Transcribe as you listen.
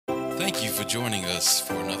for joining us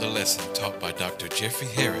for another lesson taught by Dr. Jeffrey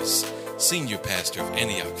Harris, Senior Pastor of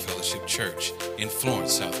Antioch Fellowship Church in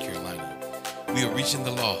Florence, South Carolina. We are reaching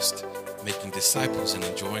the lost, making disciples and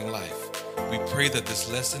enjoying life. We pray that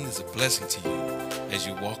this lesson is a blessing to you as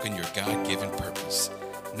you walk in your God-given purpose.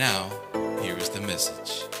 Now, here is the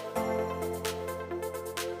message.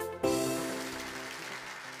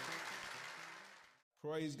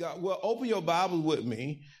 Praise God. Well, open your Bible with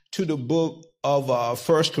me to the book of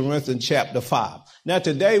 1 Corinthians chapter 5. Now,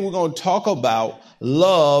 today we're going to talk about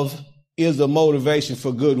love is the motivation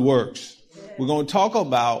for good works. We're going to talk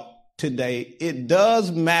about today, it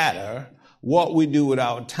does matter what we do with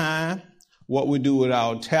our time, what we do with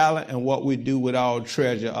our talent, and what we do with our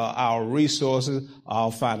treasure, our resources,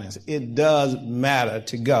 our finances. It does matter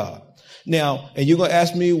to God. Now, and you're going to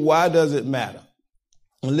ask me, why does it matter?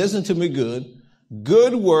 Well, listen to me good.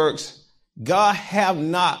 Good works, God have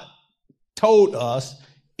not told us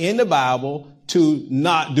in the Bible to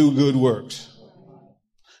not do good works.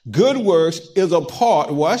 Good works is a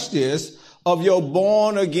part, watch this, of your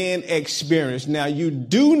born again experience. Now you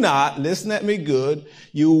do not, listen at me good,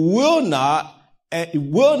 you will not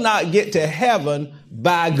get to heaven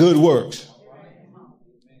by good works.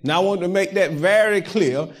 Now I want to make that very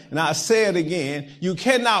clear, and I say it again, you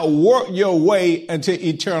cannot work your way into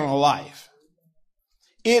eternal life.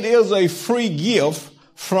 It is a free gift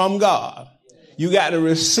from God. You got to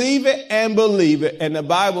receive it and believe it. And the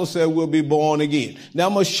Bible said we'll be born again. Now,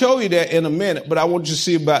 I'm going to show you that in a minute, but I want you to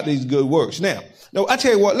see about these good works. Now, I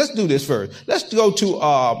tell you what, let's do this first. Let's go to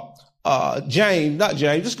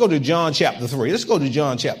let's go to John chapter 3. Let's go to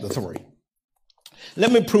John chapter 3.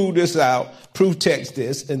 Let me prove this out, proof text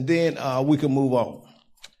this, and then we can move on.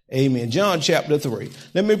 Amen. John chapter 3.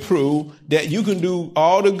 Let me prove that you can do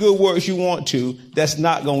all the good works you want to. That's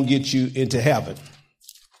not going to get you into heaven.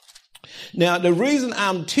 Now, the reason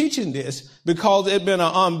I'm teaching this, because there's been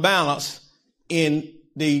an unbalance in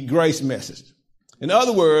the grace message. In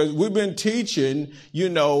other words, we've been teaching, you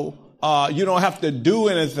don't have to do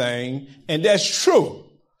anything. And that's true.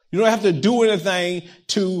 You don't have to do anything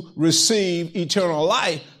to receive eternal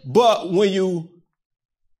life. But when you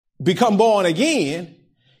become born again,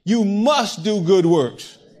 you must do good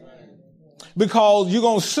works. Because you're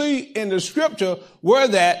going to see in the scripture where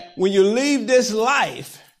that when you leave this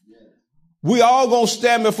life, we all going to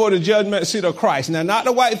stand before the judgment seat of Christ. Now, not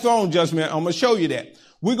the white throne judgment. I'm going to show you that.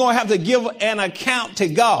 We're going to have to give an account to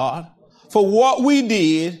God for what we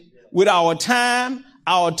did with our time,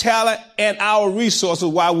 our talent, and our resources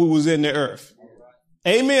while we was in the earth.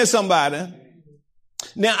 Amen, somebody.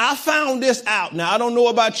 Now, I found this out. Now, I don't know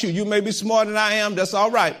about you. You may be smarter than I am. That's all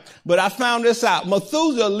right. But I found this out.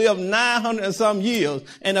 Methuselah lived 900 and some years.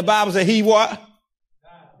 And the Bible said he what?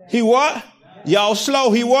 He what? Y'all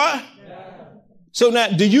slow. He what? So now,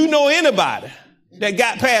 do you know anybody that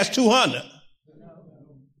got past 200?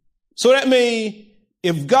 So that means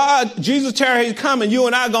if Jesus tarries coming, you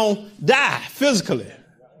and I going to die physically.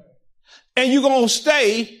 And you're going to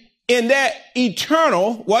stay in that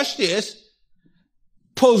eternal, watch this,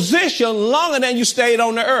 position longer than you stayed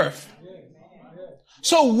on the earth.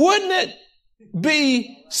 So wouldn't it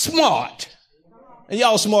be smart, and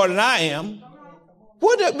y'all smarter than I am,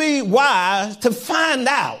 wouldn't it be wise to find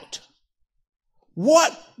out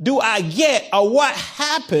what do I get or what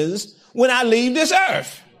happens when I leave this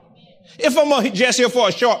earth? If I'm just here for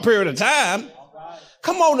a short period of time,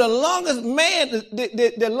 come on, the longest man,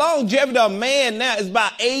 the longevity of man now is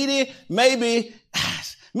about 80, maybe.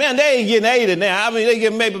 Man, they ain't getting 80 now. I mean, they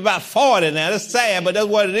get maybe about 40 now. That's sad, but that's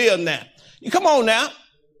what it is now. You come on now.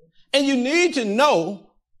 And you need to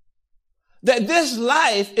know that this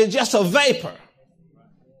life is just a vapor.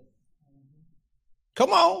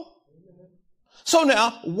 Come on. So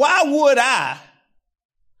now, why would I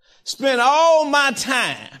spend all my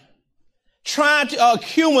time trying to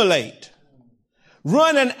accumulate,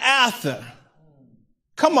 running after,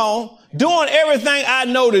 come on, doing everything I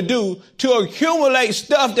know to do to accumulate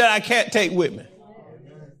stuff that I can't take with me?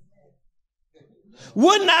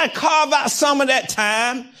 Wouldn't I carve out some of that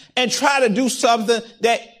time and try to do something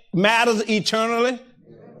that matters eternally?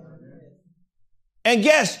 And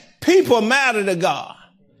guess, people matter to God.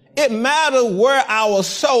 It matters where our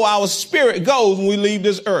soul, our spirit goes when we leave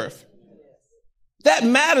this earth. That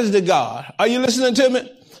matters to God. Are you listening to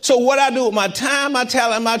me? So what I do with my time, my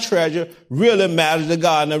talent, and my treasure really matters to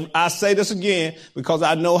God. Now, I say this again because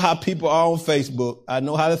I know how people are on Facebook. I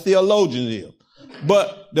know how the theologians is.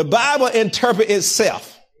 But the Bible interprets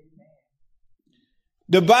itself.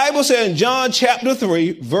 The Bible says in John chapter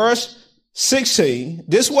 3, verse 16,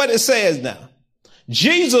 this is what it says now.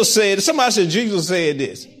 Jesus said, somebody said Jesus said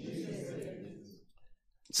this.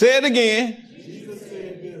 Say it again. Jesus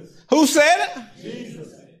said this. Who said it?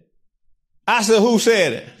 Jesus. I said, who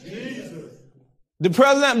said it? Jesus. Did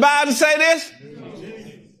President Biden say this?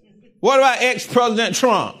 Jesus. What about ex-President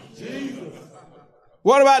Trump? Jesus.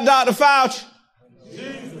 What about Dr. Fauci?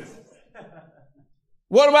 Jesus.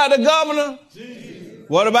 What about the governor? Jesus.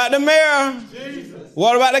 What about the mayor? Jesus.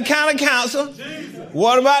 What about the county council? Jesus.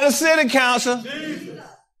 What about the city council? Jesus.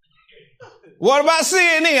 What about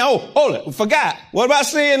CNN? Oh, hold it. Forgot. What about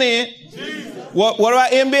CNN? Jesus. What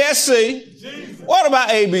about NBSC? Jesus. What about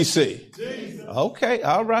ABC? Jesus. Okay.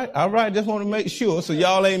 All right. Just want to make sure so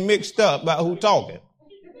y'all ain't mixed up about who talking.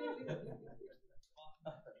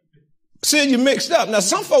 See, you mixed up. Now,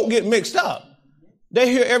 some folk get mixed up.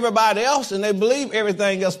 They hear everybody else and they believe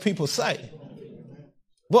everything else people say.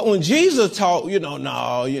 But when Jesus taught,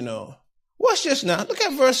 watch this now. Look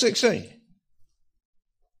at verse 16.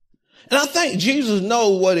 And I think Jesus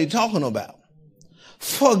knows what he's talking about.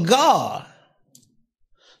 For God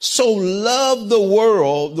so loved the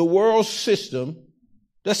world system,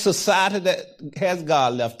 the society that has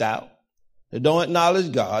God left out, that don't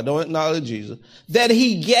acknowledge God, don't acknowledge Jesus, that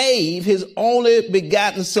he gave his only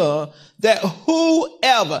begotten son, that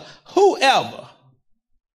whoever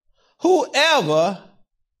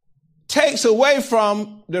takes away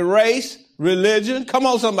from the race, religion, come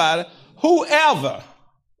on somebody, whoever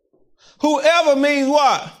means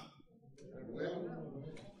what?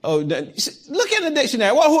 Oh, look at the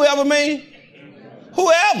dictionary. What whoever mean?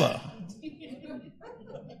 Whoever.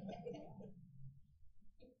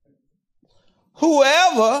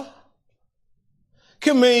 Whoever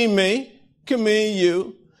can mean me, can mean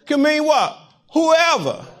you, can mean what?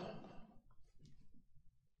 Whoever.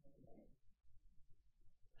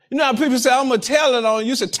 You know how people say, I'm going to tell it on you.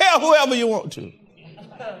 You say, tell whoever you want to.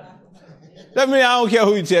 That means I don't care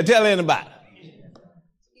who you tell anybody.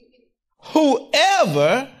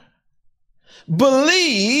 Whoever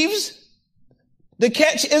believes, the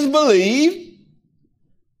catch is believe,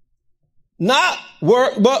 not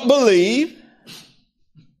work but believe,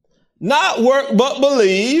 not work but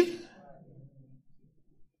believe,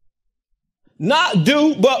 not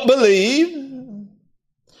do but believe.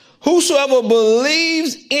 Whosoever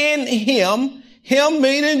believes in him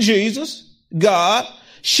meaning Jesus, God,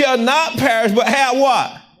 shall not perish but have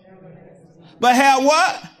what? But have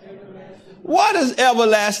what? What is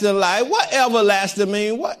everlasting life? What everlasting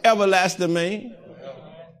mean? What everlasting mean?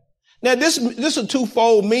 Now this is a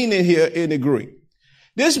twofold meaning here in the Greek.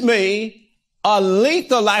 This means a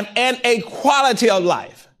length of life and a quality of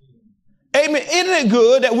life. Amen. Isn't it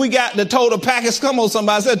good that we got the total package? Come on,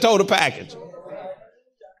 somebody said total package.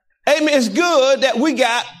 Amen. It's good that we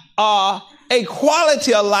got a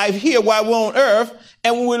quality of life here while we're on earth.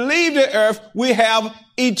 And when we leave the earth, we have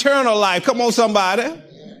eternal life. Come on, somebody.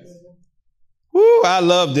 Woo, I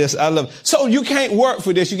love this. So you can't work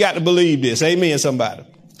for this. You got to believe this. Amen, somebody.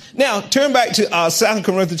 Now, turn back to 2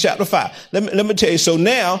 Corinthians chapter 5. Let me tell you. So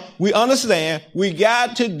now we understand we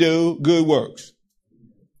got to do good works.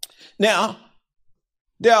 Now,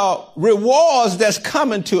 there are rewards that's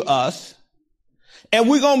coming to us, and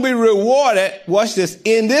we're going to be rewarded, watch this,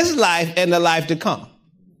 in this life and the life to come.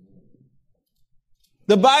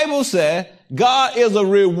 The Bible said God is a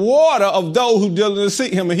rewarder of those who diligently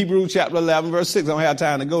seek him in Hebrews chapter 11, verse 6. I don't have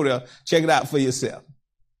time to go there. Check it out for yourself.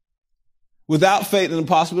 Without faith, it is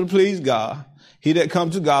impossible to please God. He that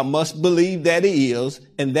comes to God must believe that he is,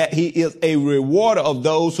 and that he is a rewarder of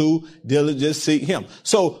those who diligently seek him.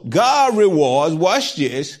 So God rewards, watch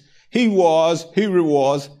this, he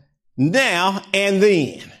rewards now and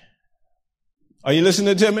then. Are you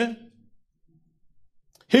listening to me?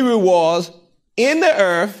 He rewards in the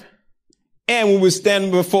earth, and when we're standing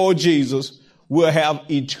before Jesus, we'll have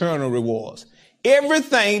eternal rewards.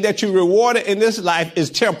 Everything that you rewarded in this life is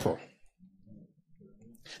temporal.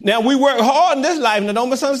 Now, we work hard in this life. Now, don't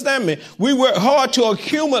misunderstand me. We work hard to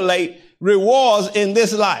accumulate rewards in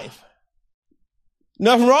this life.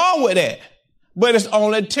 Nothing wrong with that, but it's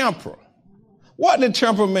only temporal. What does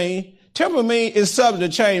temporal mean? Temporal mean it's subject to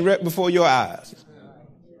change right before your eyes.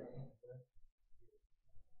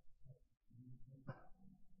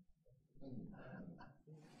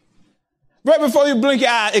 Right before you blink your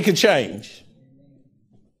eye, it can change.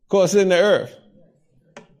 Of course, in the earth.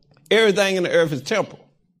 Everything in the earth is temporal.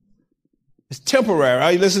 It's temporary.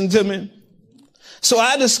 Are you listening to me? So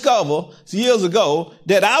I discovered years ago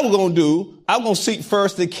that I'm going to seek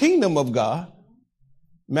first the kingdom of God,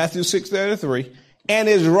 Matthew 6:33, and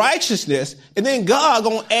his righteousness, and then God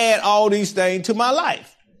going to add all these things to my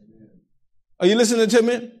life. Are you listening to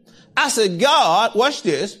me? I said, God, watch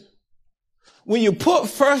this. When you put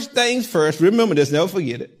first things first, remember this, never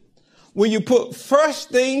forget it. when you put first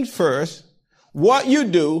things first, what you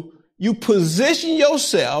do, you position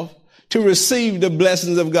yourself to receive the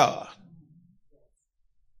blessings of God.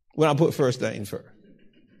 When I put first things first.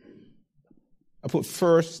 I put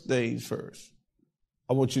first things first.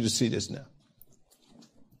 I want you to see this now.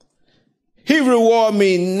 He reward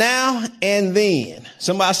me now and then.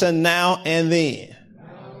 Somebody said now and then.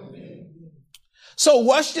 So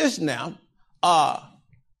watch this now.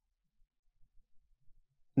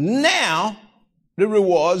 Now the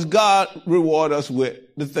rewards God reward us with,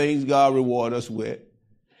 the things God reward us with.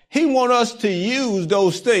 He wants us to use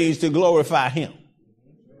those things to glorify him.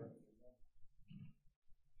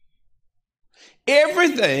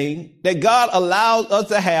 Everything that God allows us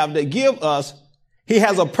to have, that give us, he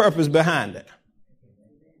has a purpose behind it.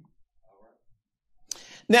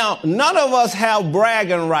 Now, none of us have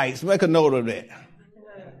bragging rights. Make a note of that.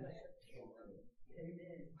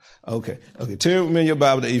 Okay. Turn in your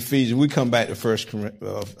Bible to Ephesians. We come back to 2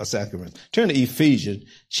 Corinthians. Turn to Ephesians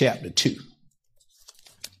chapter 2.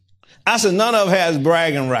 I said none of us has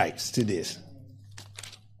bragging rights to this.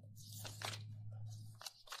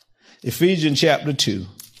 Ephesians chapter 2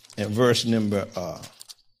 and verse number,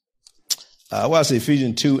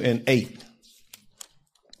 Ephesians 2 and 8.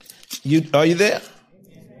 Are you there?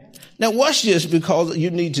 Now watch this, because you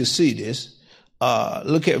need to see this.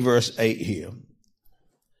 Look at verse 8 here.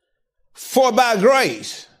 For by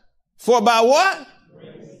grace. For by what?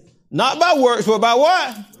 Grace. Not by works, but by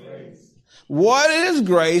what? Grace. What is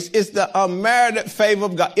grace? It's the unmerited favor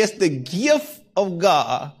of God. It's the gift of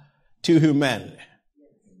God to humanity.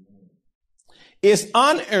 It's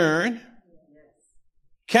unearned,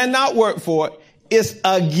 cannot work for it. It's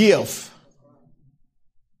a gift.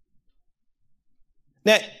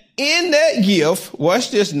 Now, in that gift, watch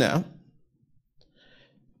this now.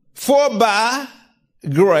 For by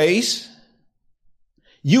grace,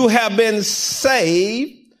 you have been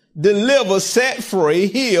saved, delivered, set free,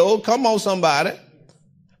 healed. Come on, somebody.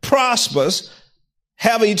 Prosperous,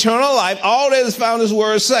 have eternal life. All that is found in this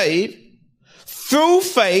word saved through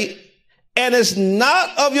faith. And it's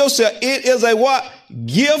not of yourself. It is a what?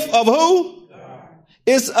 Gift of who? God.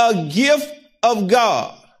 It's a gift of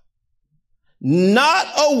God. Not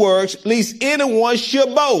of works, lest anyone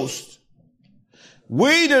should boast.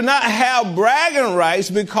 We do not have bragging rights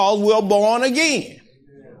because we're born again.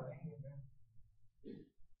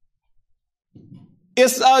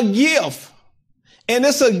 It's a gift. And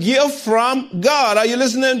it's a gift from God. Are you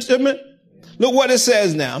listening to me? Look what it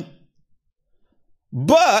says now.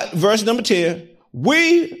 But, verse number 10,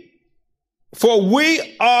 for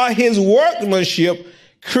we are his workmanship,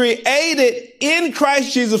 created in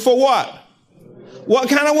Christ Jesus for what? What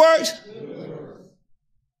kind of works?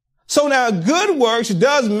 So now good works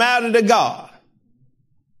does matter to God.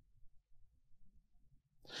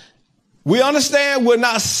 We understand we're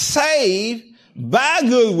not saved by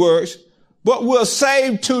good works, but we're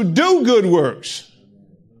saved to do good works.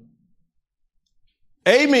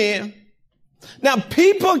 Amen. Now,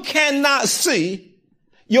 people cannot see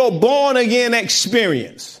your born again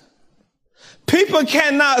experience. People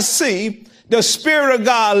cannot see the Spirit of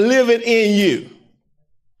God living in you.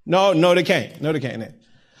 No, they can't. No, they can't.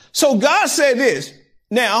 So God said this.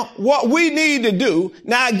 Now, what we need to do,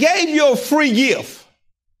 now I gave you a free gift.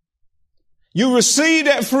 You received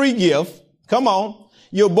that free gift. Come on.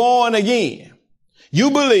 You're born again. You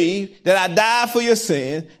believe that I died for your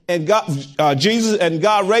sin, and God, Jesus and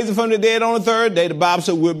God raised him from the dead on the third day. The Bible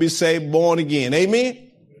said we'll be saved, born again. Amen.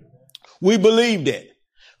 We believe that.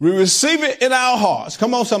 We receive it in our hearts.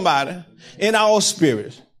 Come on, somebody. In our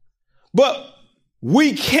spirits. But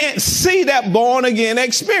we can't see that born again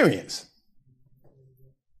experience.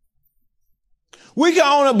 We can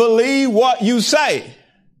only believe what you say.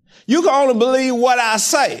 You can only believe what I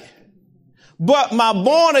say. But my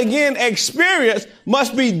born again experience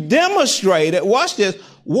must be demonstrated. Watch this.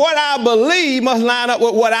 What I believe must line up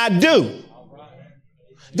with what I do.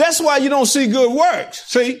 That's why you don't see good works.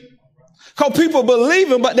 See? Because people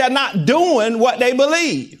believe it, but they're not doing what they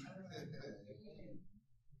believe.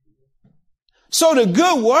 So the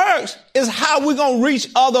good works is how we're going to reach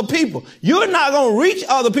other people. You're not going to reach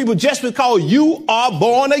other people just because you are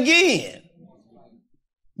born again.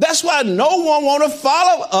 That's why no one want to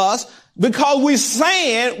follow us, because we're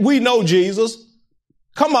saying we know Jesus.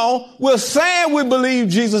 Come on. We're saying we believe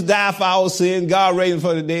Jesus died for our sin. God raised him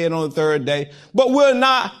from the dead on the third day, but we're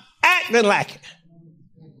not acting like it.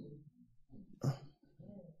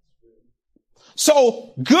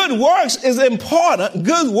 So good works is important.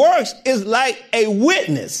 Good works is like a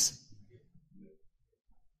witness.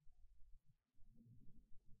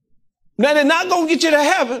 Now they're not going to get you to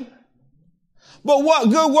heaven, But what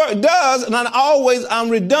good work does, and I'm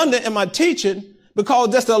redundant in my teaching because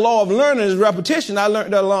that's the law of learning is repetition. I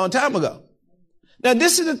learned that a long time ago. Now,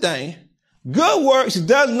 this is the thing. Good works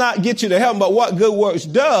does not get you to heaven, but what good works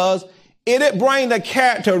does, it brings the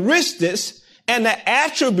characteristics and the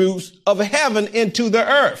attributes of heaven into the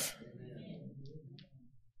earth.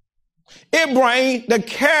 It brings the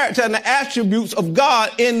character and the attributes of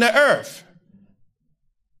God in the earth.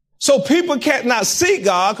 So people cannot see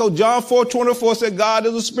God, because John 4:24 said God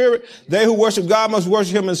is a spirit. They who worship God must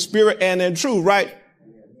worship him in spirit and in truth, right?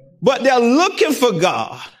 But they're looking for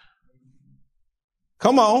God.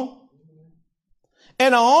 Come on.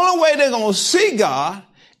 And the only way they're going to see God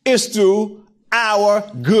is through our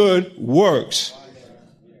good works.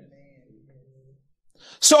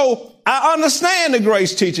 So I understand the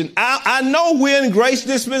grace teaching. I know we're in grace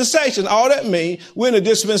dispensation. All that means we're in the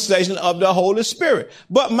dispensation of the Holy Spirit.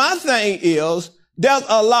 But my thing is, there's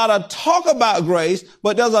a lot of talk about grace,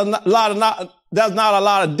 but there's not a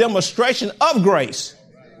lot of demonstration of grace.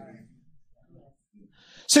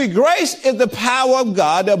 See, grace is the power of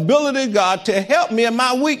God, the ability of God to help me in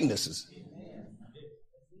my weaknesses.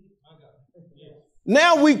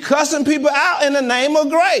 Now we cussing people out in the name of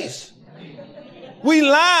grace. We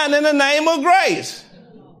lying in the name of grace.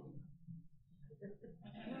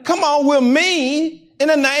 Come on, we're mean in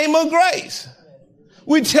the name of grace.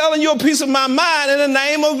 We telling you a piece of my mind in the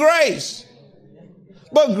name of grace.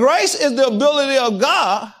 But grace is the ability of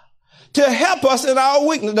God to help us in our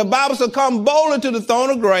weakness. The Bible says, come boldly to the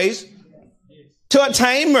throne of grace to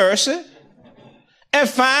attain mercy and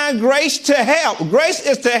find grace to help. Grace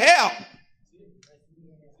is to help.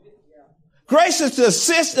 Grace is to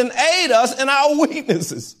assist and aid us in our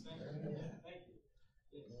weaknesses.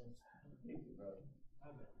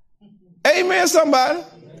 Amen, somebody.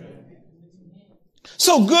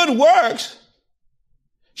 So good works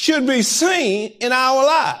should be seen in our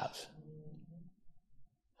lives.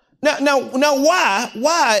 Now,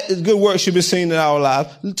 why is good work should be seen in our lives?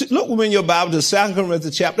 Look in your Bible to 2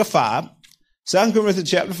 Corinthians chapter 5. 2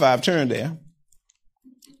 Corinthians chapter 5, turn there.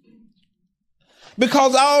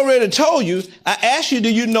 Because I already told you, I asked you, do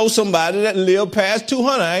you know somebody that lived past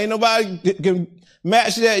 200? Ain't nobody can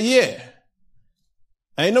match that yet.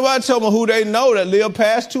 Ain't nobody told me who they know that lived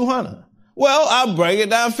past 200. Well, I'll break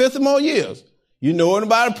it down 50 more years. You know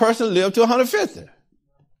about a person that lived to 150.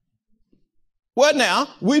 Well, now,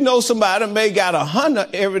 we know somebody that may got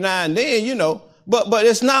 100 every now and then, you know, but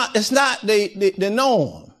it's not the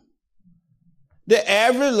norm. The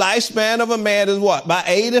average lifespan of a man is what? By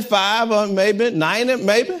 85 or maybe 90,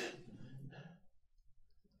 maybe?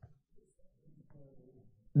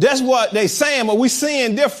 That's what they saying, but we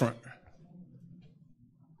seeing different.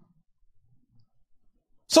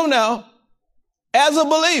 So now, as a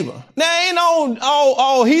believer, now ain't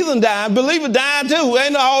all heathen dying, believer dying too.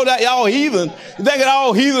 Ain't all heathen. You think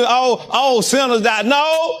all heathen, all sinners die.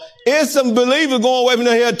 No, it's some believers going away from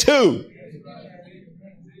here too.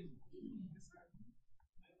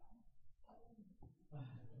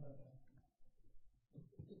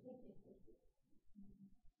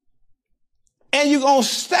 And you're going to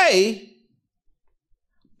stay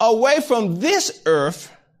away from this earth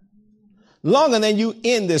longer than you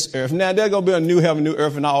in this earth. Now, there's going to be a new heaven, new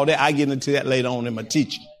earth and all that. I get into that later on in my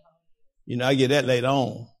teaching. You know, I get that later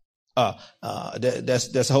on.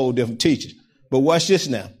 That's a whole different teaching. But watch this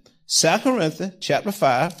now. 2 Corinthians chapter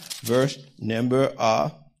 5, verse number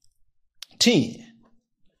 10.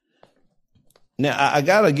 Now, I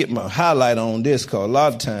got to get my highlight on this because a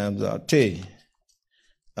lot of times I'll tell you,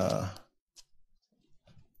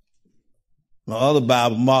 my other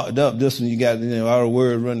Bible marked up. This one, you got, all the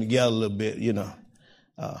words run together a little bit,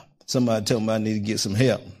 Somebody told me I need to get some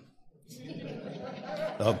help.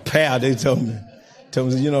 A pair, they told me,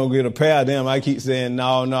 get a pair of them. I keep saying,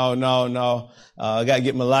 no. I got to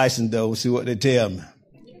get my license, though. See what they tell me.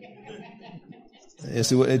 Let's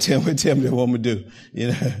see what they tell me they want me to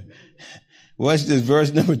do. Watch this,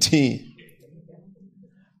 verse number 10.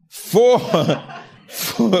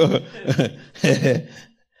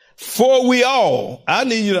 For we all, I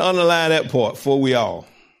need you to underline that part, for we all.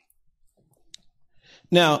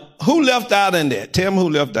 Now, who left out in that? Tell me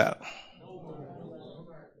who left out.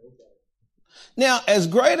 Now, as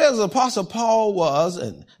great as Apostle Paul was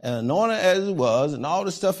and anointed as he was and all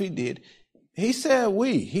the stuff he did, he said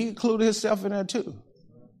he included himself in there too.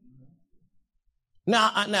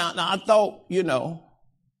 Now, I thought, we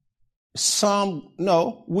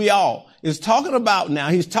all. He's talking about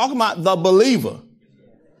the believer.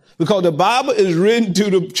 Because the Bible is written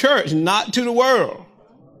to the church, not to the world.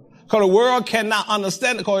 Because the world cannot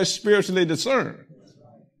understand it because it's spiritually discerned.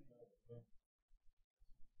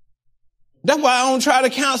 That's why I don't try to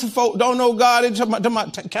counsel folk. Don't know God. They talking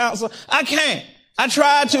about counsel. I can't. I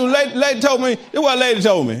tried to. Lady told me. This is what lady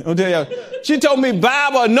told me. I'll tell you. She told me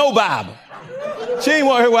Bible or no Bible. She ain't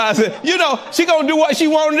want to hear what I said. You know, she gonna do what she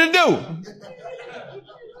wanted to do.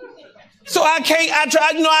 So I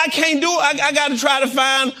can't do it. I got to try to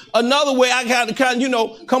find another way. I got to kind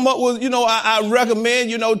of, come up with, I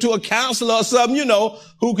recommend, to a counselor or something,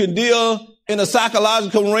 who can deal in a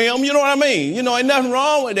psychological realm. You know what I mean? Ain't nothing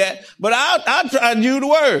wrong with that. But I try to use the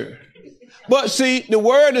word. But see, the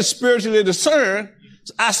word is spiritually discerned.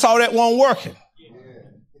 I saw that one working.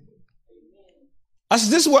 I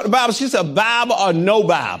said, this is what the Bible says. She said, Bible or no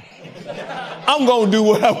Bible. I'm going to do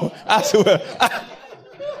whatever. I said, well,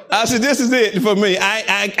 I said, this is it for me.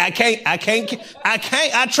 I can't.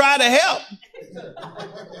 I try to help.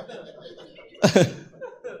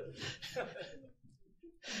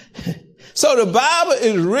 So the Bible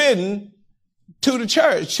is written to the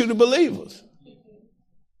church, to the believers.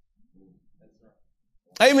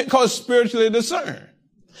 Amen. Because spiritually discerned.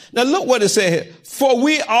 Now look what it said here. For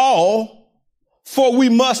we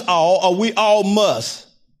must all, or we all must.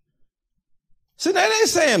 See, they ain't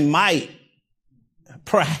saying might,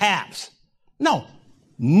 perhaps. No,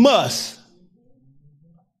 must.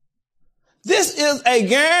 This is a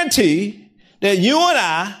guarantee that you and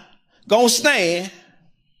I gonna stand,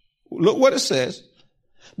 look what it says,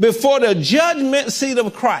 before the judgment seat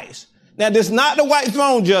of Christ. Now, this is not the white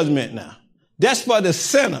throne judgment now. That's for the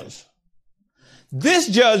sinners. This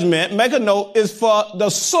judgment, make a note, is for the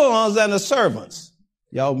sons and the servants.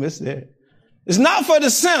 Y'all missed that. It's not for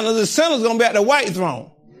the sinners. The sinners going to be at the white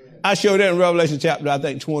throne. I showed that in Revelation chapter, I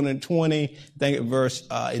think 20, I think at verse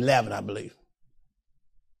 11, I believe.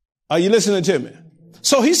 Are you listening to me?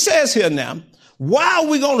 So he says here now, why are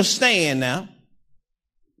we going to stand now?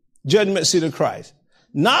 Judgment seat of Christ.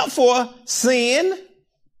 Not for sin.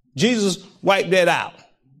 Jesus wiped that out.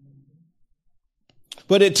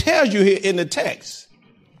 But it tells you here in the text.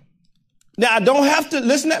 Now, I don't have to,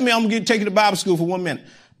 listen at me, I'm going to take you to Bible school for 1 minute.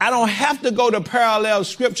 I don't have to go to parallel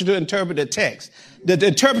scripture to interpret the text. The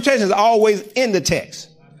interpretation is always in the text.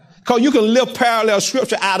 Because you can lift parallel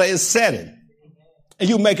scripture out of its setting. And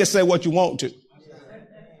you make it say what you want to.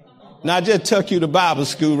 Now, I just took you to Bible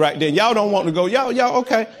school right there. Y'all don't want to go. Y'all,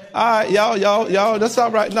 okay. All right, y'all, that's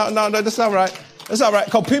all right. No, that's all right. That's all right.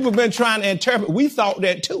 Because people have been trying to interpret. We thought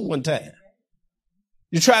that too one time.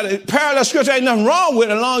 You try to, parallel scripture ain't nothing wrong with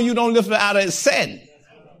it as long as you don't lift it out of its setting.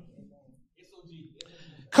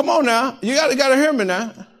 Come on now. You gotta hear me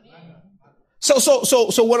now. So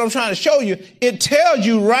what I'm trying to show you, it tells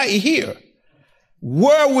you right here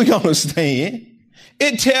where we're going to stand.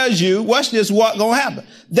 It tells you, watch this, what's going to happen.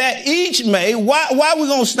 That each may, why are we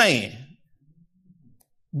going to stand?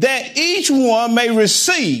 That each one may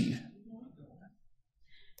receive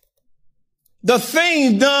the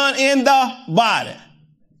things done in the body.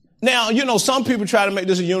 Now, some people try to make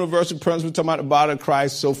this a universal principle, talking about the body of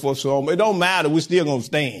Christ, so forth, so on. But it don't matter. We're still going to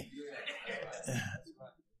stand.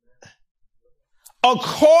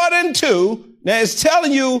 According to, now it's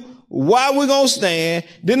telling you why we're going to stand.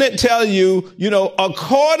 Then it tell you,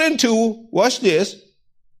 according to, watch this.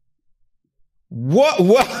 What,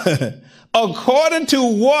 according to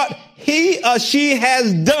what he or she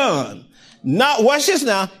has done. Not, watch this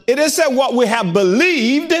now. It is said what we have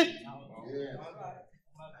believed.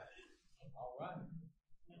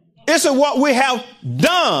 It's what we have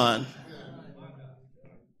done.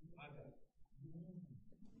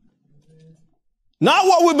 Not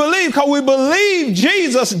what we believe, because we believe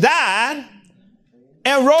Jesus died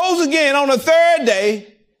and rose again on the third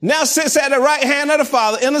day, now sits at the right hand of the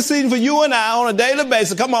Father, interceding for you and I on a daily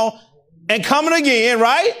basis. Come on. And coming again,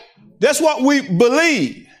 right? That's what we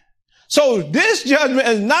believe. So this judgment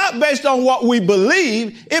is not based on what we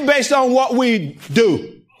believe. It's based on what we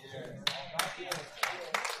do.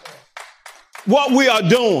 What we are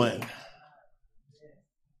doing.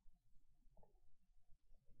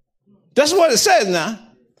 That's what it says now.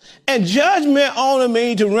 And judgment only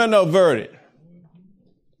means to render a verdict.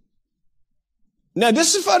 Now,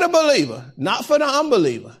 this is for the believer, not for the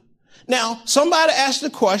unbeliever. Now, somebody asked a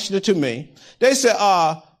question to me. They said,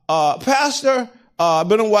 Pastor,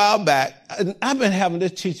 been a while back. I've been having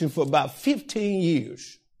this teaching for about 15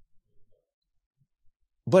 years.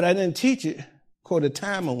 But I didn't teach it because the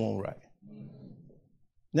timing wasn't right.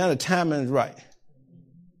 Now the timing is right.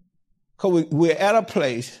 Because we're at a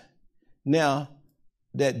place now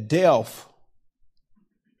that death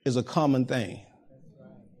is a common thing.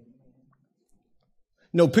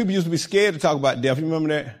 People used to be scared to talk about death. You remember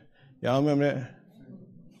that? Y'all remember that?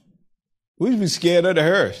 We used to be scared of the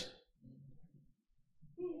hearse.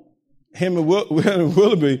 him and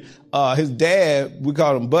Willoughby, his dad, we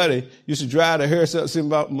called him Buddy, used to drive the Harris up, see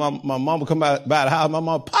my mama come by the house. My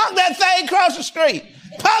mom, park that thing across the street.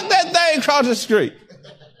 Park that thing across the street.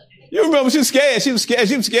 You remember she was scared. She was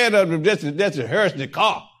scared of just the Harris, the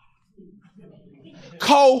car.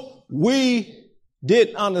 We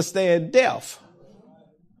didn't understand death.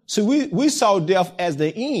 So we saw death as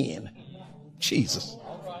the end. Jesus.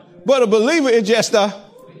 But a believer is just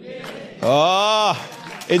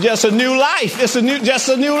it's just a new life. It's just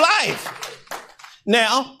a new life.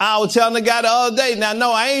 Now, I was telling the guy the other day, now,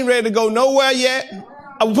 no, I ain't ready to go nowhere yet.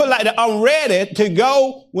 I would put it like that. I'm ready to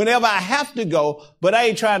go whenever I have to go, but I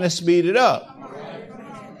ain't trying to speed it up.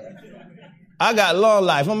 I got a long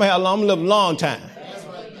life. I'm going to live a long time.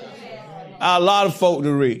 I got a lot of folk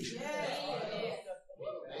to reach.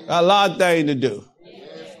 Got a lot of things to do.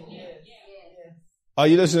 Are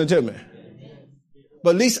you listening to me?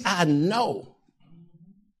 But at least I know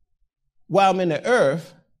while I'm in the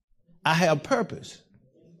earth, I have purpose.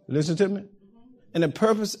 Listen to me. And the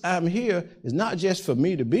purpose I'm here is not just for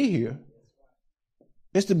me to be here.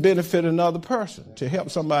 It's to benefit another person, to help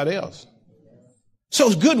somebody else. So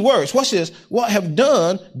it's good works. Watch this. What have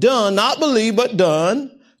done, not believe, but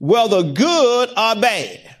done, whether good or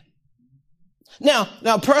bad. Now,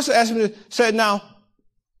 a person asked me to say, now,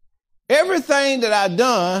 everything that I've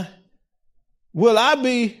done, will I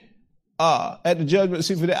be at the judgment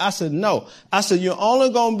seat for that? I said, no. I said, you're only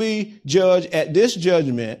going to be judged at this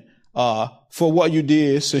judgment for what you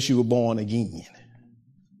did since you were born again.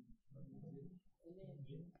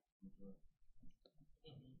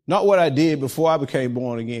 Not what I did before I became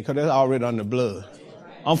born again, because that's already under blood.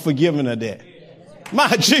 I'm forgiven of that. My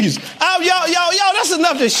Jesus. Y'all, that's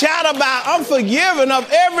enough to shout about. I'm forgiven of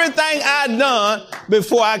everything I've done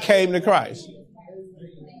before I came to Christ.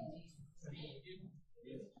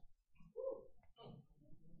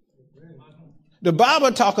 The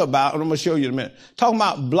Bible talk about, and I'm going to show you in a minute, talking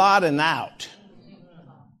about blotting out.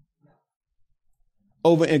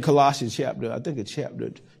 Over in Colossians chapter, I think it's chapter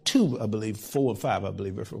 2, I believe, 4 and 5, I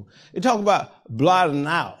believe. It talks about blotting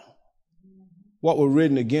out what was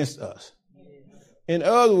written against us. In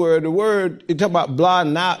other words, the word, it talk about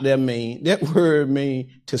blotting out, that word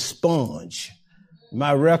means to sponge.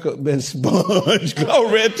 My record been sponged.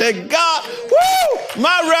 Glory to God. Woo!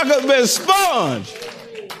 My record been sponged.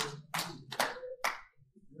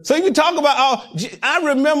 So you can talk about, I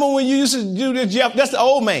remember when you used to do this, Jeff, that's the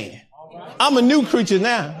old man. I'm a new creature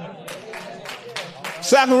now.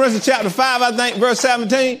 2 Corinthians chapter 5, I think, verse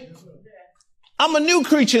 17. I'm a new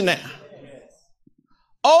creature now.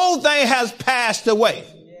 Old thing has passed away.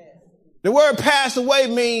 The word passed away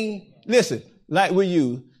means, listen, like we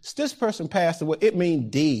use, this person passed away, it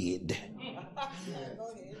means dead.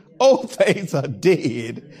 Old things are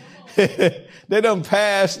dead. They done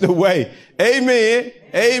passed away. Amen.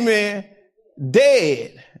 Amen.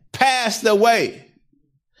 Dead. Passed away.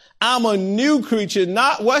 I'm a new creature.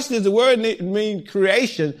 Not, watch this, the word mean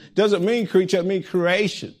creation. Doesn't mean creature, it means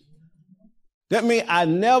creation. That means I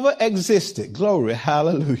never existed. Glory,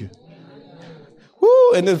 hallelujah.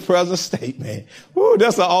 Woo, in this present state, man. Woo,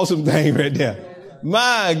 that's an awesome thing right there.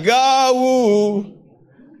 My God, woo.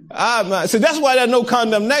 So that's why there's no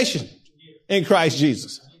condemnation in Christ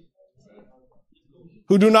Jesus.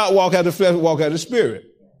 Who do not walk out of the flesh, walk out of the spirit.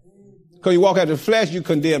 Because you walk out of the flesh, you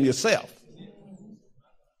condemn yourself.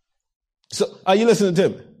 So, are you listening to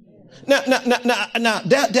me? Now,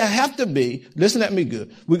 there have to be, listen at me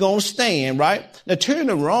good. We're going to stand, right? Now, turn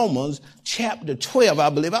to Romans chapter 12, I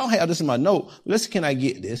believe. I don't have this in my note. Listen, can I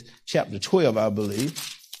get this? Chapter 12, I believe.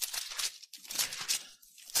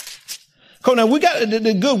 Come on, now, we got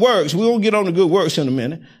the good works. We're going to get on the good works in a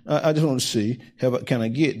minute. I just want to see. Can I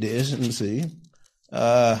get this? Let me see.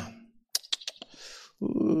 I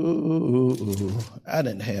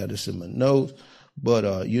didn't have this in my notes.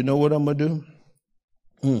 But you know what I'm going to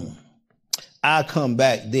do? I'll come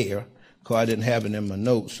back there because I didn't have it in my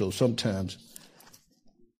notes. So sometimes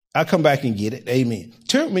I'll come back and get it. Amen.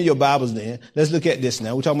 Turn me your Bibles then. Let's look at this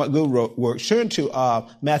now. We're talking about good works. Turn to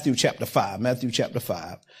Matthew chapter 5. Matthew chapter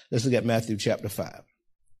 5. Let's look at Matthew chapter 5.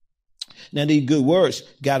 Now these good works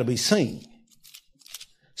got to be seen.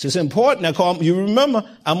 So it's important. Now, you remember,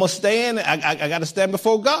 I'm going to stand. I got to stand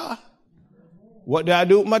before God. What did I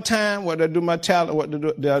do with my time? What did I do with my talent? What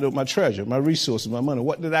did I do with my treasure, my resources, my money?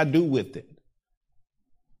 What did I do with it?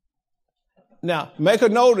 Now, make a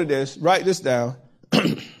note of this. Write this down.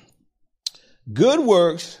 Good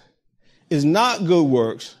works is not good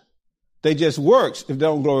works. They just works if they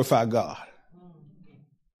don't glorify God.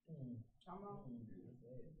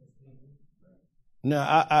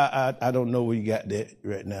 Now, I don't know where you got that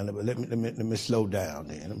right now, but let me slow down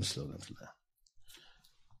then. Let me slow down.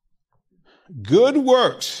 Good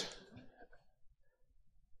works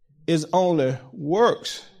is only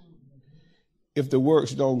works if the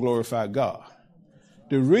works don't glorify God.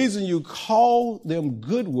 The reason you call them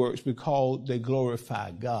good works because they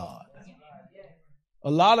glorify God.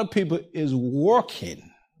 A lot of people is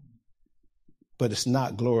working, but it's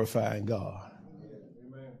not glorifying God.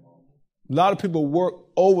 A lot of people work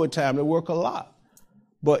overtime. They work a lot.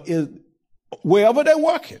 But wherever they're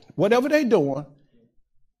working, whatever they're doing,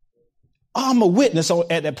 I'm a witness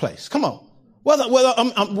at that place. Come on. Whether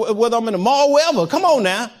I'm in the mall, wherever. Come on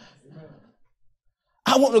now.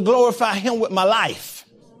 I want to glorify him with my life.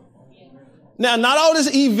 Now, not all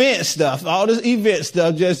this event stuff,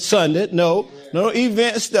 just Sunday. No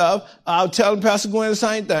event stuff. I was telling Pastor Gwen the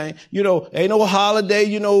same thing. Ain't no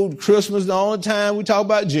holiday, Christmas the only time we talk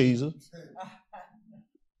about Jesus.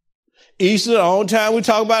 Easter the only time we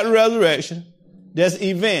talk about the resurrection. That's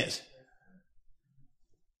events.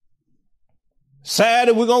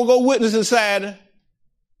 Saturday, we're going to go witnessing Saturday.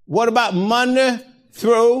 What about Monday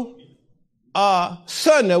through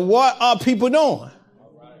Sunday? What are people doing?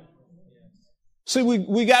 See,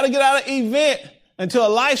 we got to get out of event into a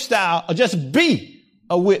lifestyle or just be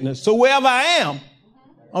a witness. So wherever I am,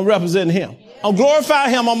 I'm representing him. I'm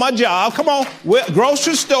glorifying him on my job. Come on,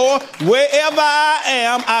 grocery store, wherever I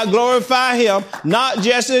am, I glorify him, not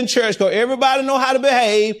just in church, because everybody know how to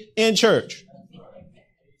behave in church.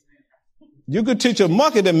 You could teach a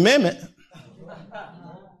monkey to mimic.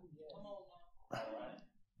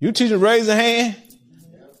 You teach him to raise a hand.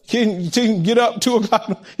 You teach him get up 2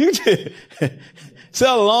 o'clock. You set an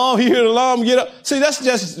alarm, you hear the alarm, get up. See, that's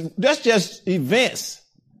just events.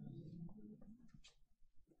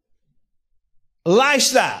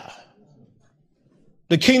 Lifestyle.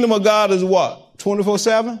 The kingdom of God is what?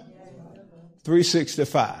 24/7?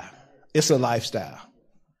 365. It's a lifestyle.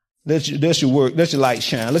 That's your work. That's your light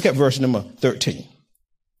shine. Look at verse number 13.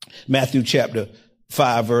 Matthew chapter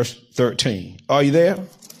 5, verse 13. Are you there?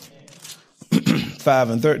 5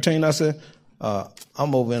 and 13, I said.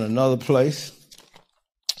 I'm over in another place.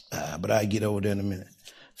 But I'll get over there in a minute.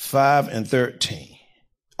 5 and 13.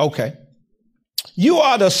 Okay. You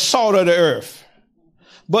are the salt of the earth.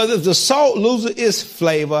 But if the salt loses its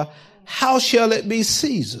flavor, how shall it be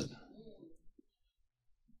seasoned?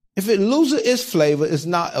 If it loses its flavor, it's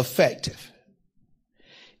not effective.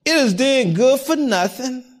 It is then good for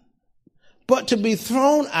nothing but to be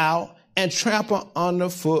thrown out and trampled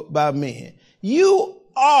underfoot by men. You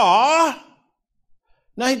are,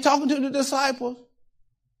 now he's talking to the disciples.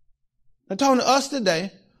 I'm talking to us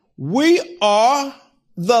today. We are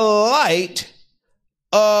the light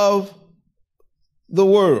of the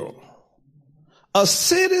world. A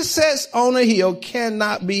city set on a hill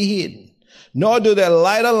cannot be hidden, nor do they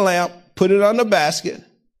light a lamp, put it on a basket,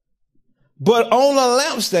 but on a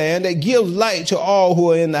lampstand that gives light to all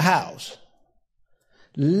who are in the house.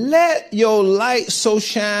 Let your light so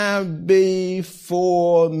shine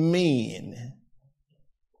before men.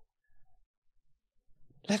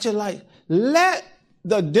 Let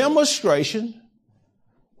the demonstration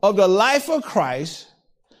of the life of Christ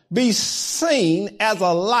be seen as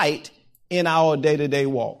a light in our day-to-day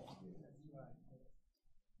walk.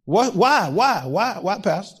 What? Why,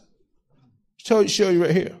 Pastor? Show you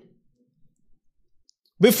right here.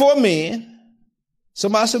 Before men.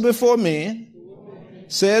 Somebody said before men.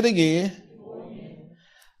 Say it again.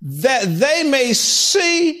 That they may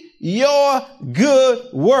see your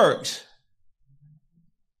good works.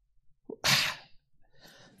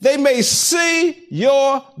 They may see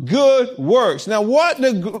your good works. Now, what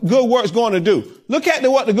the good works going to do? Look at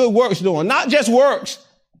what the good works doing. Not just works,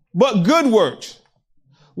 but good works.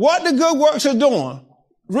 What the good works are doing.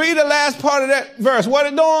 Read the last part of that verse. What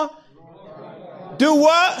it doing? Do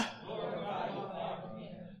what?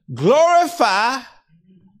 Glorify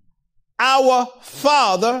our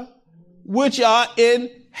Father which are in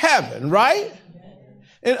heaven, right?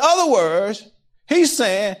 In other words, he's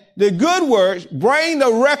saying the good works bring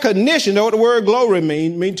the recognition. Know what the word glory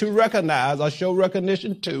mean to recognize or show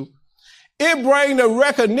recognition to. It brings the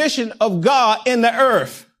recognition of God in the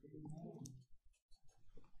earth.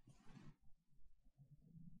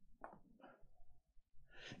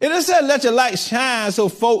 It said, let your light shine so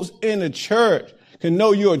folks in the church can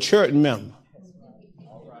know you're a church member.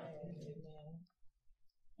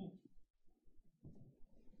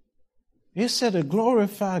 It said to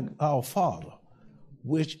glorify our Father,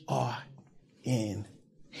 which are in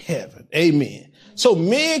heaven. Amen. So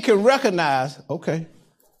men can recognize, okay,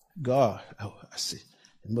 God, oh, I see.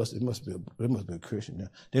 It must be a Christian now.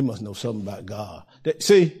 They must know something about God.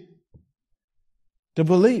 See, the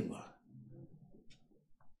believer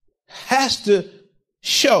has to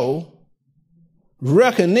show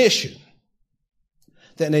recognition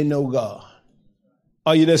that they know God.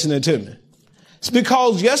 Are you listening to me? It's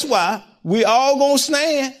because guess why? We all gonna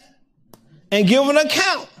stand and give an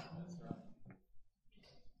account.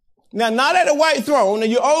 Now, not at the white throne, and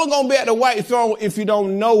you're only going to be at the white throne if you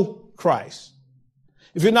don't know Christ,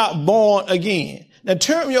 if you're not born again. Now,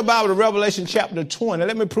 turn your Bible to Revelation chapter 20.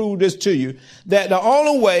 Let me prove this to you, that the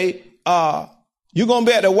only way you're going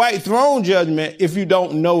to be at the white throne judgment if you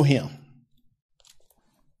don't know him.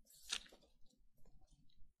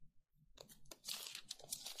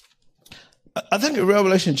 I think in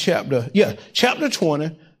Revelation chapter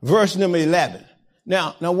 20, verse number 11.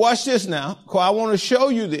 Now watch this now, because I want to show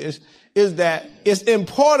you this, is that it's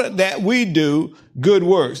important that we do good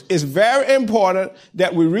works. It's very important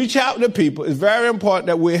that we reach out to people. It's very important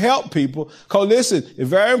that we help people. Because listen, it's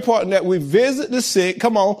very important that we visit the sick.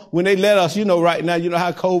 Come on, when they let us, right now, you know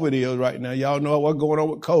how COVID is right now. Y'all know what's going on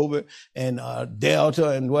with COVID and Delta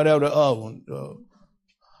and whatever the other one.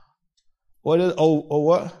 What is,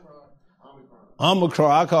 what?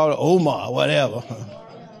 Omicron. I call it Omar, whatever.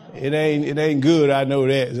 It ain't good. I know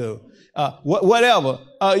that. So, whatever.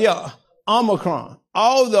 Omicron.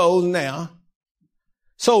 All those now.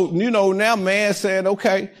 So, now man saying,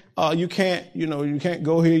 okay, you can't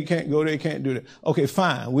go here, you can't go there, you can't do that. Okay,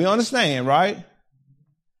 fine. We understand, right?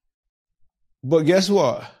 But guess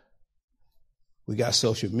what? We got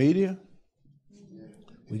social media.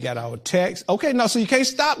 We got our text. Okay, no, so you can't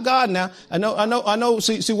stop God now. I know.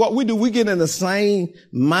 See what we do, we get in the same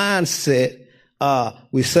mindset.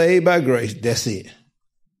 We saved by grace. That's it.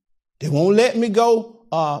 They won't let me go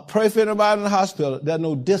pray for anybody in the hospital. There's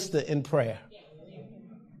no distance in prayer.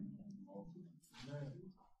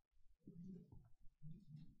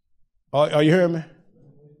 Are you hearing me?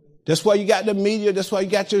 That's why you got the media. That's why you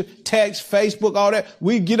got your text, Facebook, all that.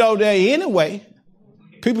 We get over there anyway.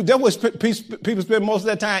 That's what people spend most of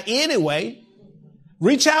their time anyway.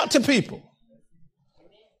 Reach out to people.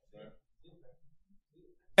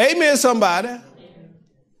 Amen, somebody.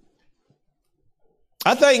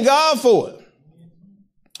 I thank God for it.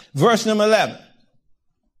 Verse number 11.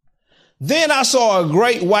 Then I saw a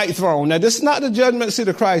great white throne. Now, this is not the judgment seat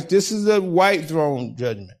of Christ. This is the white throne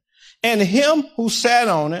judgment. And him who sat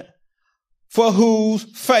on it, for whose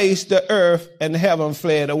face the earth and heaven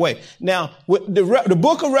fled away. Now, the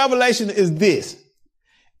book of Revelation is this.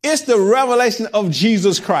 It's the revelation of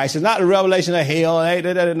Jesus Christ. It's not the revelation of hell. That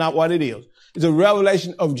is not what it is. It's a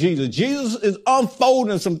revelation of Jesus. Jesus is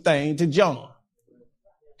unfolding some things to John.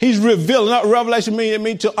 He's revealing. Not revelation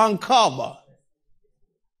mean to uncover.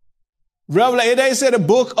 Revelation, they said a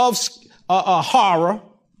book of horror.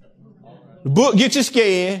 The book get you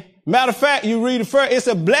scared. Matter of fact, you read it first. It's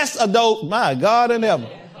a blessed adult. My God in heaven.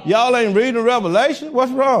 Y'all ain't reading Revelation?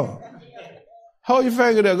 What's wrong? Hold your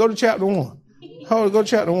finger there. Go to chapter 1. Go to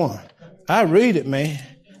chapter 1. I read it, man.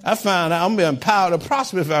 I found out I'm being empowered to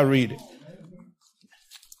prosper if I read it.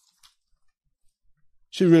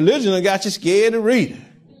 See, religion got you scared to read it.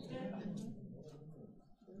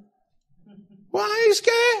 Why are you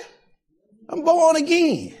scared? I'm born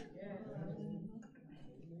again.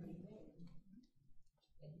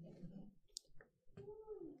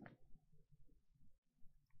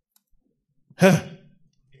 Huh.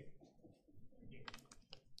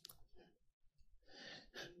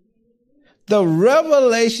 The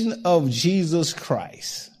revelation of Jesus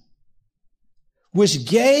Christ, which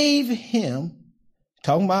gave him,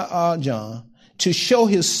 talking about John, to show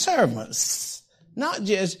his servants, not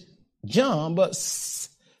just John, but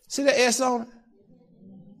see the S on it?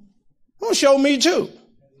 Gonna show me too.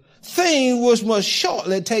 Thing which must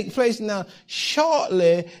shortly take place. Now,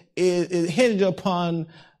 shortly is hinted upon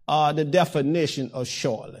the definition of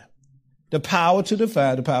shortly. The power to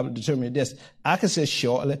define, the power to determine this. I can say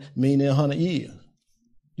shortly, meaning 100 years.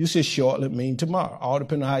 You say shortly, mean tomorrow. All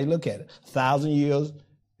depending on how you look at it. 1,000 years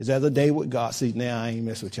is as a day with God. See, now I ain't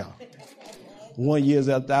mess with y'all. 1 year is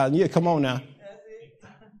as 1,000 years. Come on now.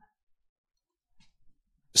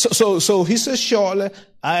 So he says shortly.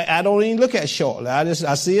 I don't even look at shortly. I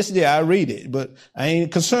see it's there. I read it, but I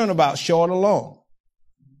ain't concerned about short or long.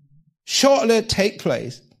 Shortly take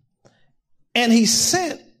place. And he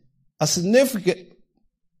sent a significant,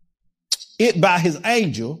 it by his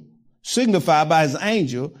angel, signified by his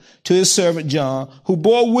angel, to his servant John, who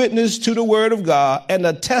bore witness to the word of God and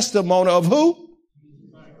the testimony of who?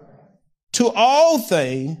 To all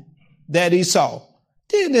things that he saw.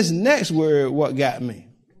 Then this next word, what got me?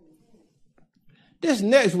 This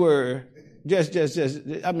next word This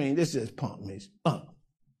just pumped me.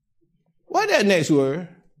 What that next word?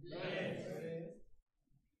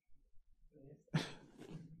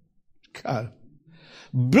 God.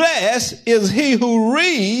 Blessed is he who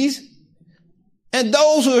reads and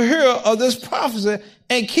those who hear of this prophecy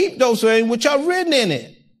and keep those things which are written in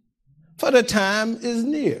it, for the time is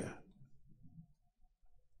near.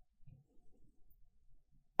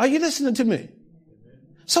 Are you listening to me?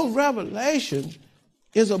 So Revelation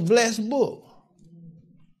is a blessed book.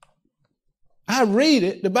 I read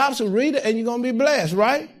it, the Bible says read it and you're going to be blessed,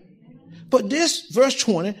 right? But this verse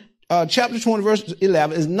 20, chapter 20, verse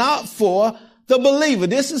 11 is not for the believer.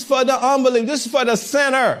 This is for the unbeliever. This is for the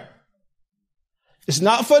sinner. It's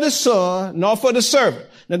not for the son, nor for the servant.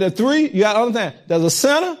 Now the three, you got to understand, there's a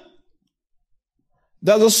sinner,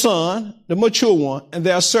 there's a son, the mature one, and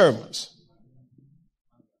there are servants.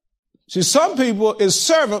 See, some people is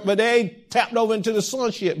servant, but they ain't tapped over into the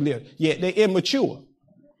sonship yet. They're immature.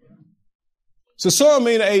 So son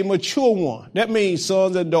means a mature one. That means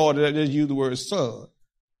sons and daughters. That just use the word son.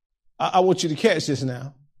 I want you to catch this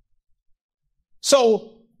now.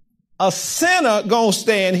 So a sinner gonna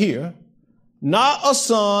stand here, not a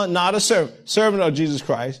son, not a servant of Jesus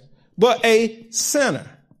Christ, but a sinner.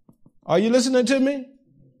 Are you listening to me?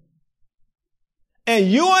 And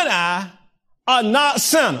you and I are not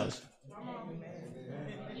sinners.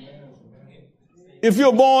 If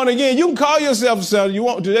you're born again, you can call yourself a sinner. You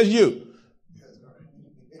want to, that's you.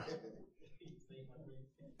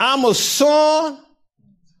 I'm a son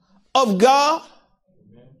of God.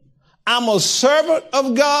 I'm a servant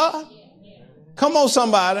of God. Come on,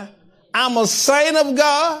 somebody. I'm a saint of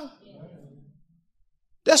God.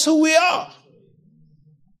 That's who we are.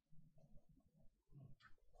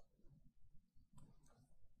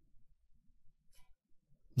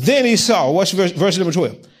 Then he saw, watch verse number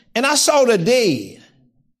 12. And I saw the dead.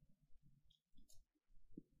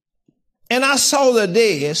 And I saw the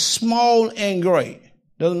dead, small and great.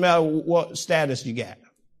 Doesn't matter what status you got.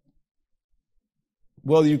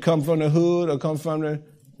 Whether you come from the hood or come from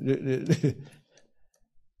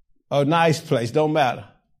a nice place, don't matter.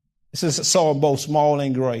 It says I saw them both small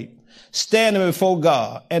and great, standing before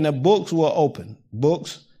God, and the books were open.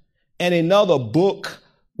 Books. And another book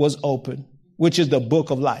was open, which is the book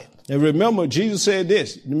of life. And remember, Jesus said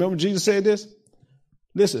this. Remember Jesus said this?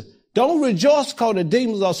 Listen, don't rejoice because the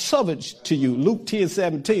demons are subject to you. Luke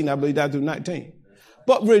 10:17, I believe that through 19.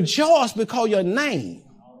 But rejoice because your name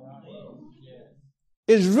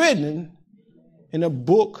is written in a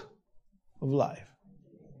book of life.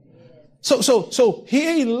 So he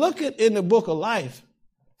ain't looking in the book of life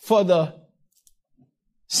for the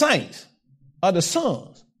saints or the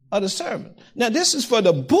sons or the servants. Now this is for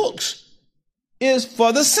the books, is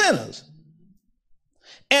for the sinners.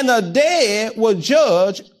 And the dead were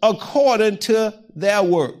judged according to their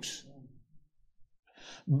works,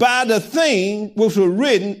 by the thing which were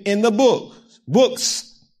written in the books.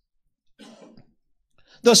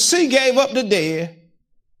 The sea gave up the dead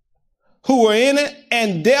who were in it,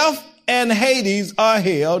 and death and Hades are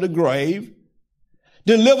hell, the grave,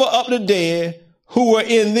 deliver up the dead who were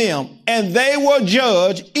in them, and they were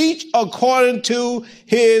judged each according to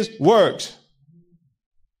his works.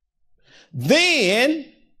 Then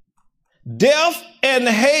death and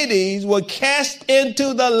Hades were cast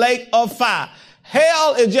into the lake of fire.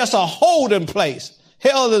 Hell is just a holding place.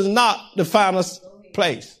 Hell is not the final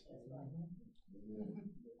place.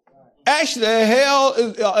 Actually, hell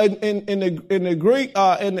is in the Greek,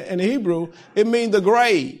 in the Hebrew, it means the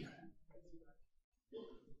grave.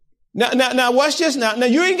 Now, watch this now. Now,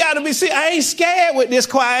 you ain't got to be, see, I ain't scared with this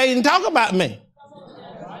quiet. I ain't talk about me.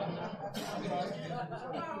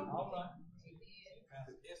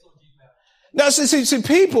 Now, see,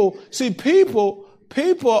 people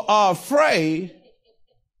are afraid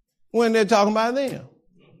when they're talking about them.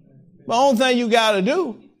 The only thing you got to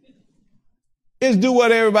do is do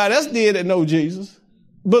what everybody else did that know Jesus.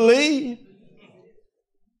 Believe.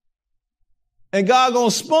 And God gonna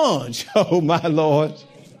sponge. Oh, my Lord.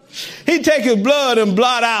 He take his blood and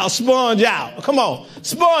blot out, sponge out. Come on.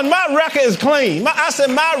 Sponge, my record is clean. I said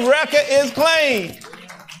my record is clean.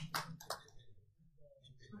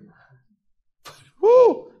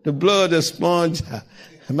 Woo, the blood is sponged out.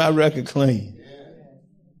 My record clean.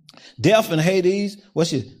 Death and Hades,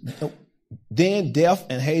 then death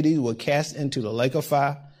and Hades were cast into the lake of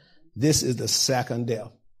fire. This is the second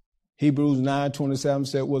death. Hebrews 9:27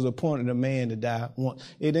 said it was appointed a man to die once.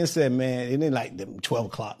 It didn't say man, it didn't like them 12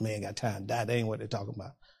 o'clock man got time to die. That ain't what they're talking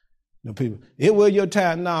about. No people. It will your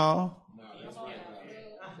time. No. That's right.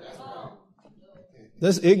 That's right.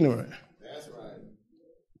 That's ignorant. That's right.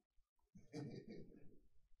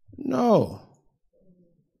 No.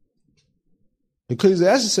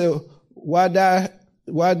 Ecclesiastes said, why die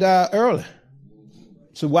early?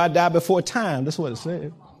 So why die before time? That's what it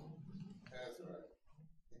said.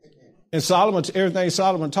 And Solomon, everything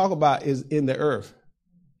Solomon talk about is in the earth.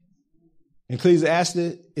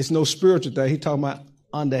 Ecclesiastes, it's no spiritual thing. He's talking about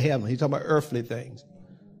under heaven. He's talking about earthly things.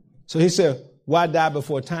 So he said, why die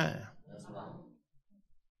before time?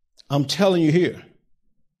 I'm telling you here,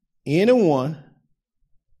 anyone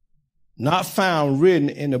not found written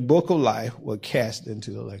in the book of life will cast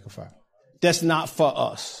into the lake of fire. That's not for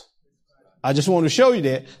us. I just want to show you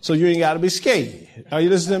that so you ain't got to be scared. Are you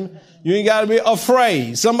listening to me? You ain't got to be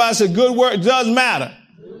afraid. Somebody said good work doesn't matter.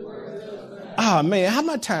 Ah, man, how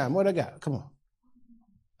much time? What I got? Come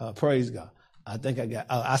on. Praise God. I think I got,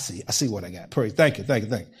 I see what I got. Praise. Thank you.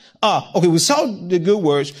 Okay, we saw the good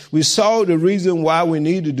works. We saw the reason why we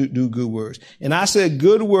need to do good works. And I said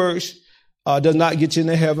good works does not get you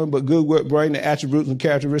into heaven, but good work bring the attributes and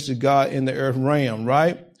characteristics of God in the earth realm,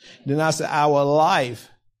 right? Then I said our life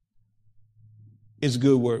is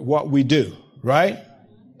good work, what we do, right?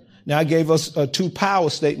 Now I gave us 2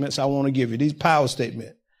 power statements I want to give you. These power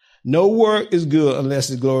statements. No work is good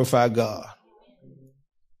unless it glorifies God.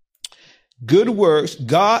 Good works,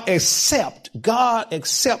 God accept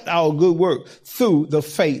our good work through the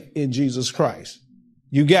faith in Jesus Christ.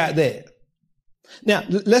 You got that? Now,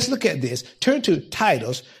 let's look at this. Turn to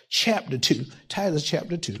Titus chapter 2. Titus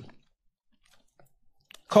chapter 2.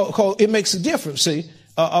 It makes a difference, see.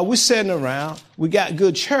 We're sitting around, we got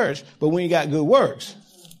good church, but we ain't got good works.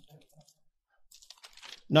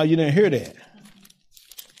 No, you didn't hear that.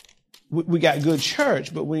 We got good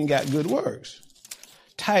church, but we ain't got good works.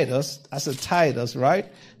 Titus, I said Titus, right?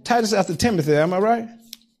 Titus after Timothy, am I right?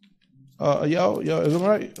 Y'all, is that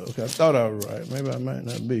right? Okay, I thought I was right. Maybe I might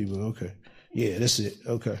not be, but okay. Yeah, that's it.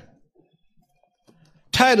 Okay.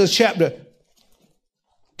 Titus chapter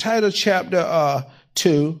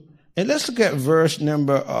 2, and let's look at verse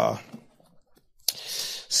number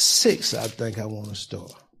 6, I think I want to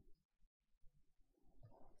start.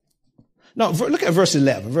 No, look at verse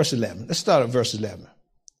 11. Verse 11. Let's start at verse 11.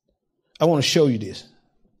 I want to show you this.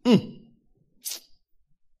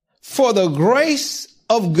 For the grace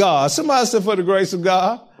of God. Somebody said for the grace of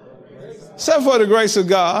God. Say for the grace of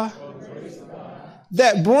God.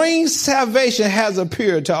 That brings salvation has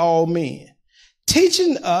appeared to all men,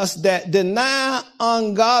 teaching us that deny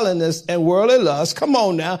ungodliness and worldly lust. Come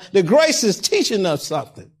on now. The grace is teaching us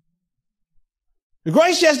something. The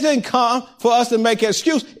grace just didn't come for us to make an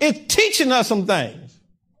excuse. It's teaching us some things.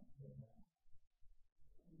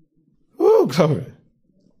 Ooh, glory.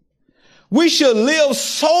 We should live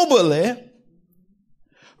soberly,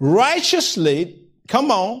 righteously,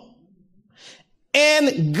 come on,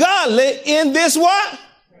 and godly in this what?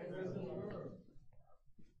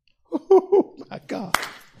 Oh, my God.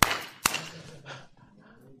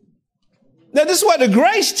 Now, this is what the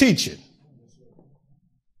grace teaching.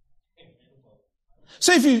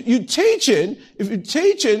 So if you're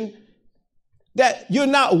teaching that you're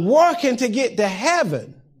not working to get to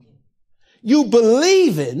heaven, you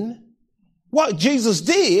believing what Jesus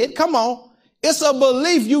did, come on, it's a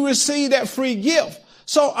belief you receive that free gift.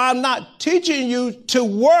 So I'm not teaching you to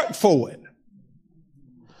work for it.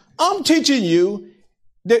 I'm teaching you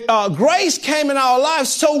that grace came in our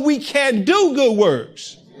lives so we can do good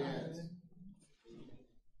works.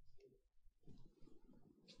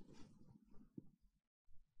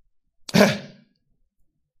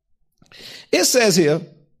 It says here,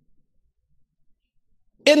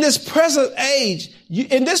 in this present age,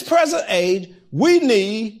 we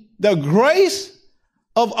need the grace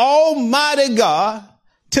of Almighty God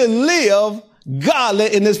to live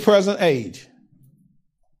godly in this present age.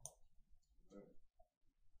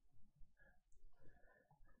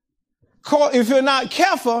 If you're not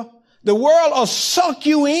careful, the world will suck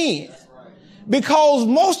you in, because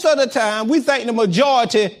most of the time we think the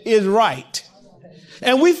majority is right.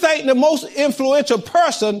 And we think the most influential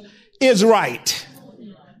person is right.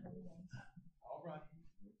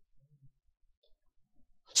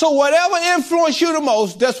 So whatever influences you the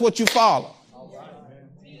most, that's what you follow.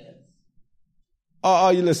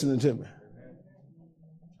 Are you listening to me?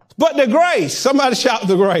 But the grace, somebody shout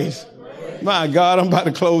the grace. My God, I'm about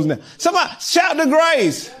to close now. Somebody shout the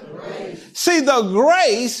grace. See, the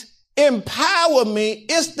grace empower me.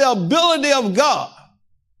 It's the ability of God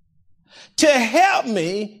to help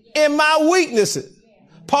me in my weaknesses.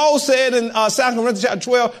 Paul said in 2 Corinthians chapter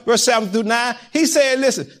 12, verse 7 through 9, he said,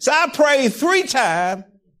 listen, so I prayed 3 times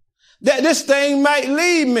that this thing might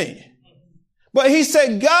leave me. But he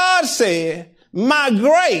said, God said, my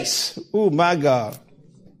grace, oh my God,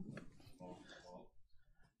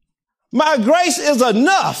 My grace is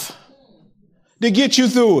enough to get you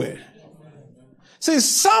through it. See,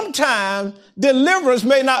 sometimes deliverance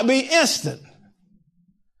may not be instant.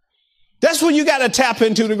 That's when you got to tap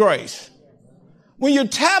into the grace. When you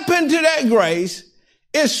tap into that grace,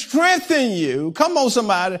 it strengthens you, come on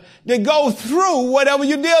somebody, to go through whatever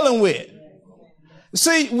you're dealing with.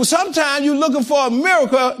 See, sometimes you're looking for a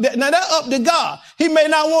miracle. Now that's up to God. He may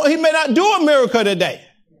not do a miracle today.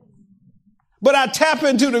 But I tap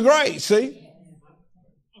into the grace, see,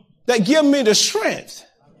 that give me the strength.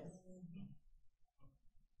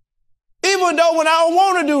 Even though when I don't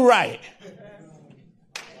want to do right.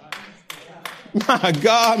 My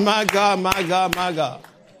God, my God, my God, my God.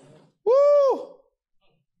 Woo!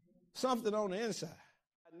 Something on the inside.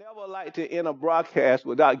 I never like to end a broadcast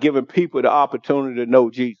without giving people the opportunity to know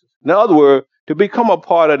Jesus. In other words, to become a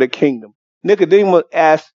part of the kingdom. Nicodemus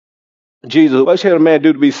asked Jesus, what should a man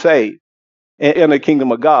do to be saved and in the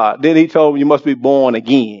kingdom of God? Then he told him, you must be born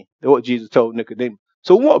again. That's what Jesus told Nicodemus.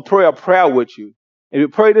 So we want to pray a prayer with you. If you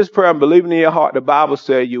pray this prayer and believe in your heart, the Bible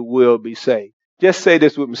says you will be saved. Just say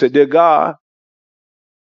this with me. Say, dear God,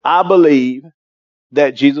 I believe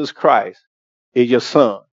that Jesus Christ is your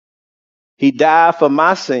son. He died for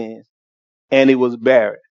my sins and he was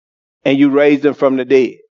buried and you raised him from the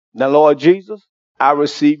dead. Now, Lord Jesus, I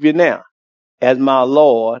receive you now as my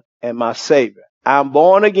Lord and my Savior. I'm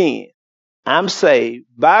born again. I'm saved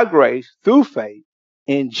by grace through faith.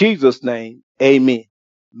 In Jesus' name, amen.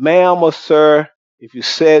 Ma'am or sir, if you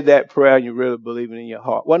said that prayer and you really believe it in your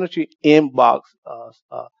heart, why don't you inbox us,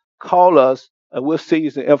 call us, and we'll send you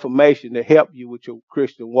some information to help you with your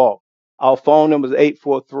Christian walk. Our phone number is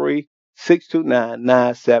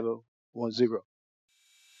 843-629-9710.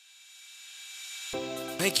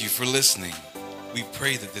 Thank you for listening. We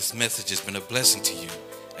pray that this message has been a blessing to you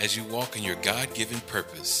as you walk in your God-given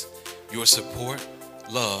purpose. Your support,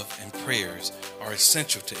 love, and prayers are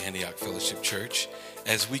essential to Antioch Fellowship Church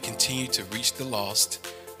as we continue to reach the lost,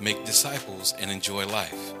 make disciples, and enjoy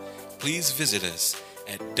life. Please visit us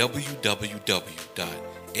at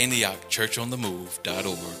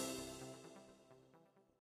www.antiochchurchonthemove.org.